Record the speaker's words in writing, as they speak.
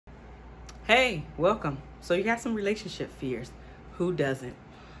Hey, welcome. So you got some relationship fears. Who doesn't?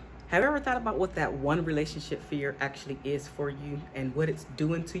 Have you ever thought about what that one relationship fear actually is for you and what it's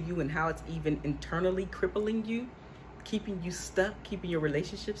doing to you and how it's even internally crippling you, keeping you stuck, keeping your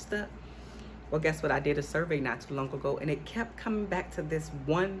relationship stuck? Well, guess what? I did a survey not too long ago and it kept coming back to this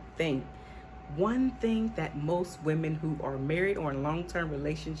one thing that most women who are married or in long-term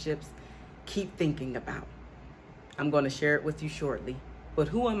relationships keep thinking about. I'm going to share it with you shortly. But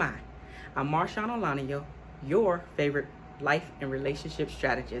who am I? I'm Marshauno, your favorite life and relationship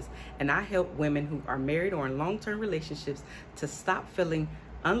strategist, and I help women who are married or in long-term relationships to stop feeling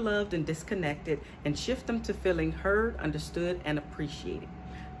unloved and disconnected and shift them to feeling heard, understood, and appreciated.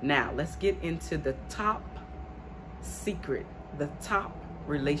 Now, let's get into the top secret, the top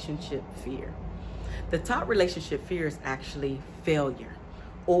relationship fear. The top relationship fear is actually failure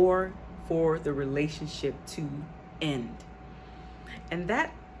or for the relationship to end. And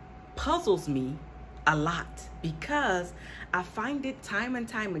that puzzles me a lot because I find it time and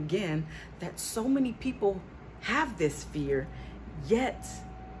time again that so many people have this fear, yet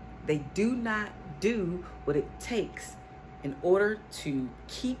they do not do what it takes in order to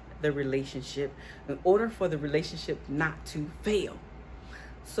keep the relationship, in order for the relationship not to fail.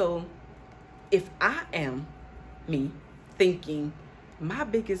 So if I am me thinking my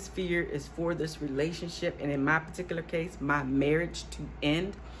biggest fear is for this relationship, and in my particular case, my marriage to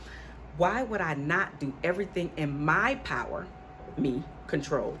end, why would I not do everything in my power, me,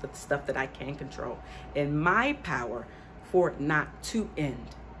 control, the stuff that I can control, in my power for it not to end?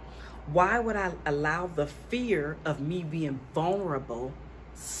 Why would I allow the fear of me being vulnerable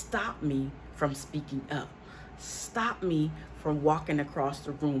stop me from speaking up? Stop me from walking across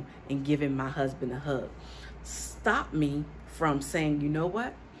the room and giving my husband a hug? Stop me from saying, you know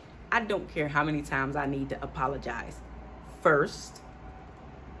what? I don't care how many times I need to apologize. First,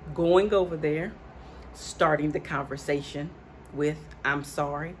 going over there, starting the conversation with, I'm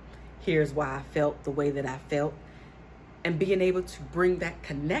sorry, here's why I felt the way that I felt, and being able to bring that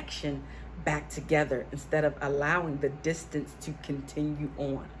connection back together instead of allowing the distance to continue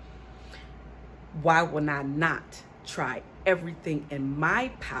on. Why would I not try everything in my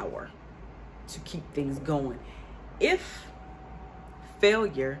power to keep things going? If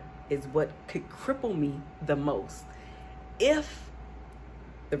failure is what could cripple me the most, if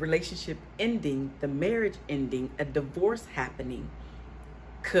the relationship ending, the marriage ending, a divorce happening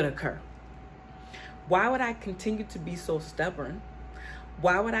could occur, why would I continue to be so stubborn?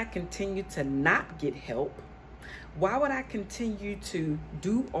 Why would I continue to not get help? Why would I continue to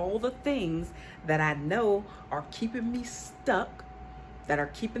do all the things that I know are keeping me stuck, that are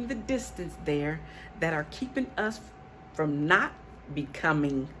keeping the distance there, that are keeping us from not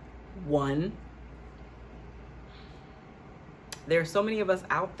becoming one? There are so many of us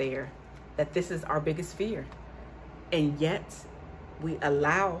out there that this is our biggest fear. And yet we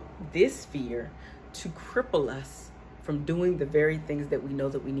allow this fear to cripple us from doing the very things that we know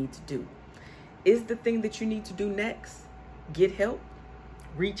that we need to do. Is the thing that you need to do next get help?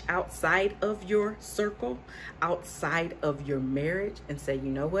 Reach outside of your circle, outside of your marriage, and say, you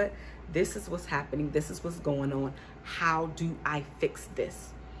know what? This is what's happening. This is what's going on. How do I fix this?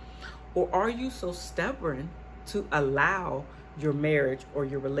 Or are you so stubborn to allow your marriage or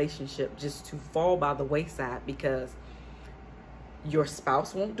your relationship just to fall by the wayside because your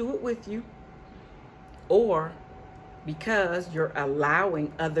spouse won't do it with you, or because you're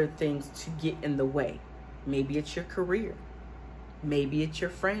allowing other things to get in the way? Maybe it's your career. Maybe it's your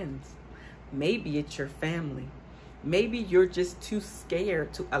friends. Maybe it's your family. Maybe you're just too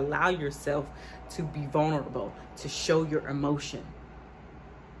scared to allow yourself to be vulnerable, to show your emotion.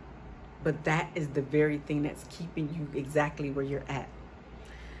 But that is the very thing that's keeping you exactly where you're at.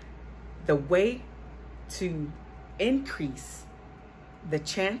 The way to increase the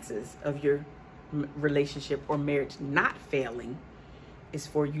chances of your relationship or marriage not failing is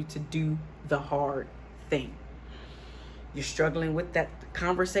for you to do the hard thing. You're struggling with that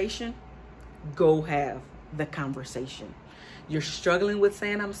conversation? Go have the conversation. You're struggling with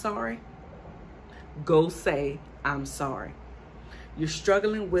saying I'm sorry? Go say I'm sorry. You're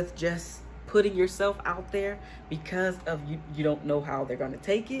struggling with just putting yourself out there because of you don't know how they're going to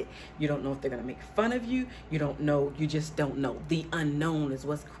take it. You don't know if they're going to make fun of you. You don't know. You just don't know. The unknown is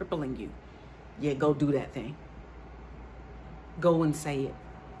what's crippling you. Yeah, go do that thing. Go and say it.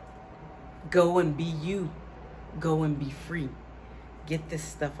 Go and be you. Go and be free. Get this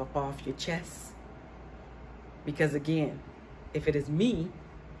stuff up off your chest. Because again, if it is me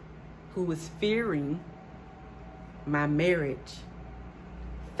who is fearing my marriage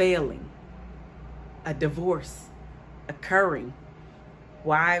failing, a divorce occurring,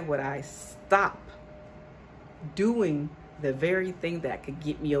 Why would I stop doing the very thing that could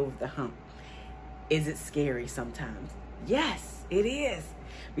get me over the hump? Is it scary sometimes? Yes, it is.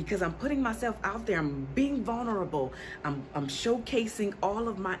 Because I'm putting myself out there. I'm being vulnerable. I'm showcasing all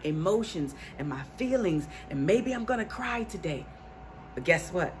of my emotions and my feelings. And maybe I'm going to cry today. But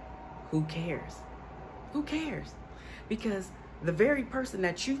guess what? Who cares? Who cares? Because the very person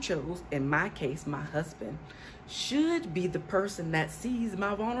that you chose, in my case, my husband, should be the person that sees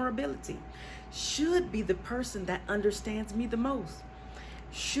my vulnerability, should be the person that understands me the most,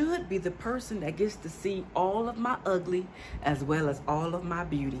 should be the person that gets to see all of my ugly as well as all of my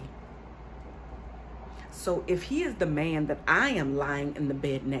beauty. So if he is the man that I am lying in the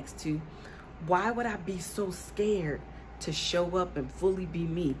bed next to, why would I be so scared to show up and fully be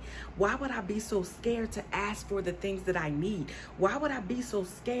me? Why would I be so scared to ask for the things that I need? Why would I be so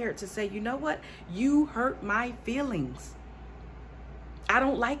scared to say, you know what? You hurt my feelings. I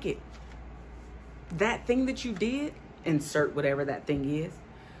don't like it. That thing that you did, insert whatever that thing is,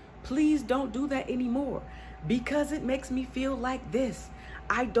 please don't do that anymore, because it makes me feel like this.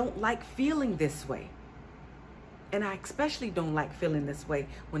 I don't like feeling this way. And I especially don't like feeling this way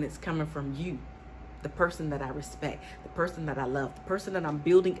when it's coming from you, the person that I respect, the person that I love, the person that I'm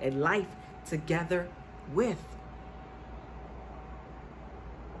building a life together with.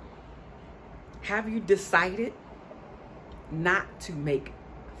 Have you decided not to make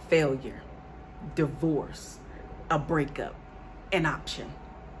failure, divorce, a breakup an option?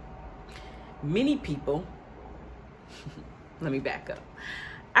 Many people, let me back up.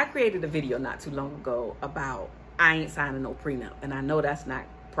 I created a video not too long ago about I ain't signing no prenup. And I know that's not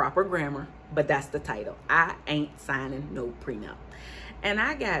proper grammar, but that's the title. I ain't signing no prenup. And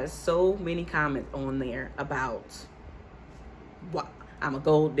I got so many comments on there about what I'm a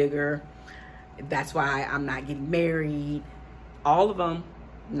gold digger. That's why I'm not getting married. All of them,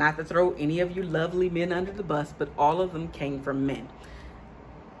 not to throw any of you lovely men under the bus, but all of them came from men.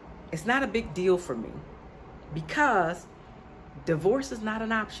 It's not a big deal for me because divorce is not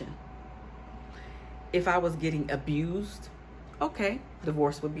an option. If I was getting abused, okay,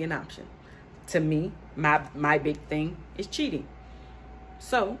 divorce would be an option. To me, my big thing is cheating.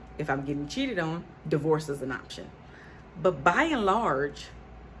 So if I'm getting cheated on, divorce is an option. But by and large,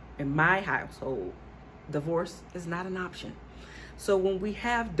 in my household, divorce is not an option. So when we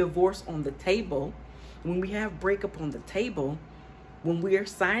have divorce on the table, when we have breakup on the table, when we are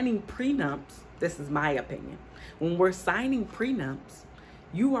signing prenups, this is my opinion, when we're signing prenups,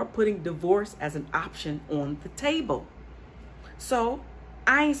 you are putting divorce as an option on the table. So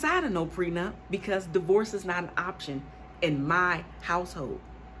I ain't signing no prenup because divorce is not an option in my household.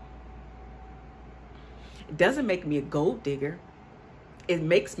 It doesn't make me a gold digger. It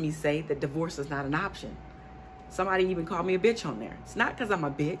makes me say that divorce is not an option. Somebody even called me a bitch on there. It's not because I'm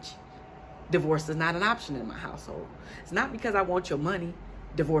a bitch. Divorce is not an option in my household. It's not because I want your money.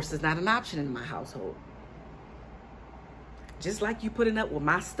 Divorce is not an option in my household. Just like you putting up with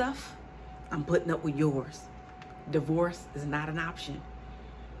my stuff, I'm putting up with yours. Divorce is not an option.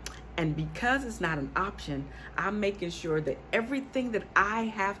 And because it's not an option, I'm making sure that everything that I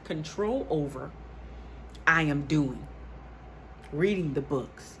have control over, I am doing. Reading the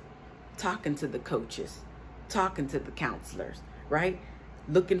books, talking to the coaches, talking to the counselors, right?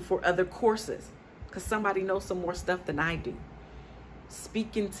 Looking for other courses because somebody knows some more stuff than I do.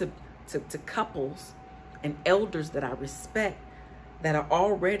 Speaking to couples and elders that I respect that are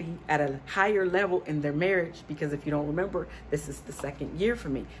already at a higher level in their marriage, because if you don't remember, this is the second year for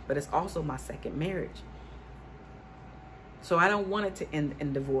me, but it's also my second marriage. So I don't want it to end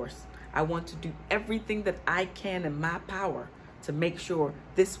in divorce. I want to do everything that I can in my power to make sure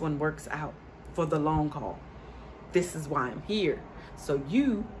this one works out for the long haul. This is why I'm here. So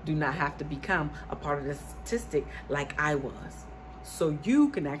you do not have to become a part of the statistic like I was. So you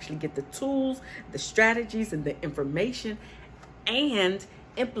can actually get the tools, the strategies, and the information and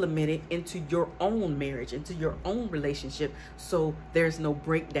implement it into your own marriage, into your own relationship, so there's no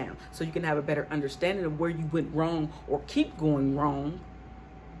breakdown. So you can have a better understanding of where you went wrong or keep going wrong,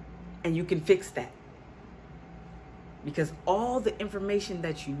 and you can fix that. Because all the information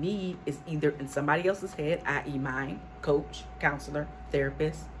that you need is either in somebody else's head, i.e. mine, coach, counselor,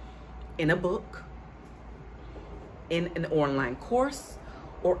 therapist, in a book, in an online course,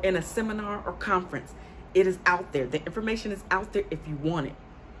 or in a seminar or conference. It is out there. The information is out there if you want it.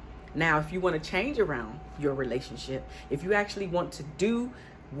 Now, if you want to change around your relationship, if you actually want to do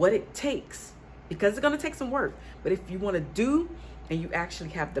what it takes, because it's going to take some work, but if you want to do and you actually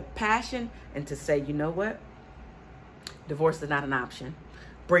have the passion and to say, you know what? Divorce is not an option.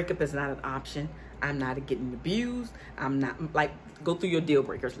 Breakup is not an option. I'm not getting abused. I'm not, like, go through your deal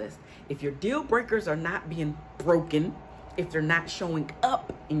breakers list. If your deal breakers are not being broken, if they're not showing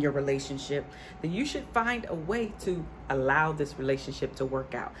up in your relationship, then you should find a way to allow this relationship to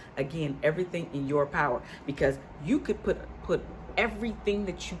work out. Again, everything in your power, because you could put everything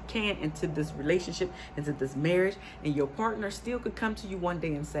that you can into this relationship, into this marriage, and your partner still could come to you one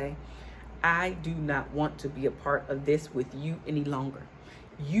day and say, I do not want to be a part of this with you any longer.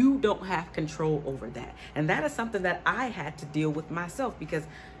 You don't have control over that. And that is something that I had to deal with myself, because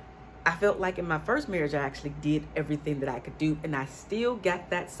I felt like in my first marriage, I actually did everything that I could do. And I still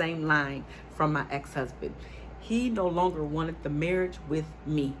got that same line from my ex-husband. He no longer wanted the marriage with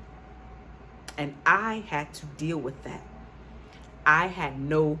me. And I had to deal with that. I had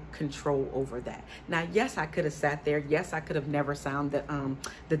no control over that. Now, yes, I could have sat there. Yes, I could have never signed the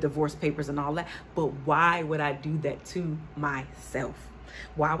divorce papers and all that. But why would I do that to myself?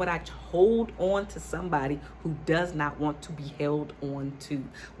 Why would I hold on to somebody who does not want to be held on to?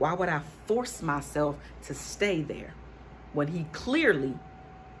 Why would I force myself to stay there when he clearly,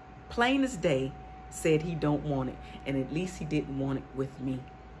 plain as day, said he don't want it? And at least he didn't want it with me.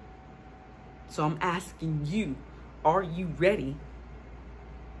 So I'm asking you, are you ready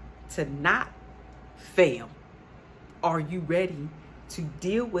to not fail? Are you ready to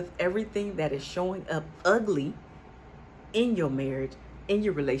deal with everything that is showing up ugly in your marriage, in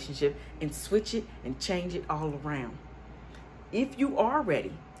your relationship, and switch it and change it all around? If you are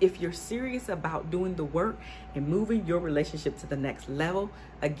ready, if you're serious about doing the work and moving your relationship to the next level,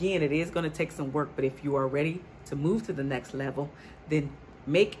 again, it is going to take some work, but if you are ready to move to the next level, then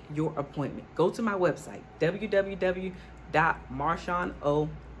make your appointment. Go to my website,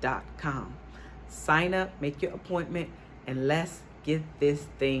 www.marshauno.com. Sign up, make your appointment, and let's get this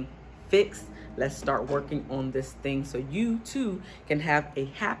thing fixed. Let's start working on this thing so you too can have a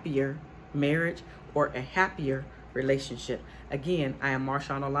happier marriage or a happier relationship. Again, I am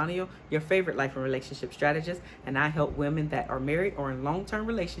Marshauno, your favorite life and relationship strategist, and I help women that are married or in long-term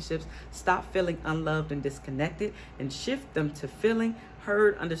relationships stop feeling unloved and disconnected and shift them to feeling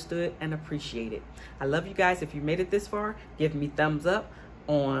heard, understood, and appreciated. I love you guys. If you made it this far, give me thumbs up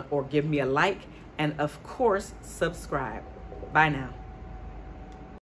or give me a like, and of course, subscribe. Bye now.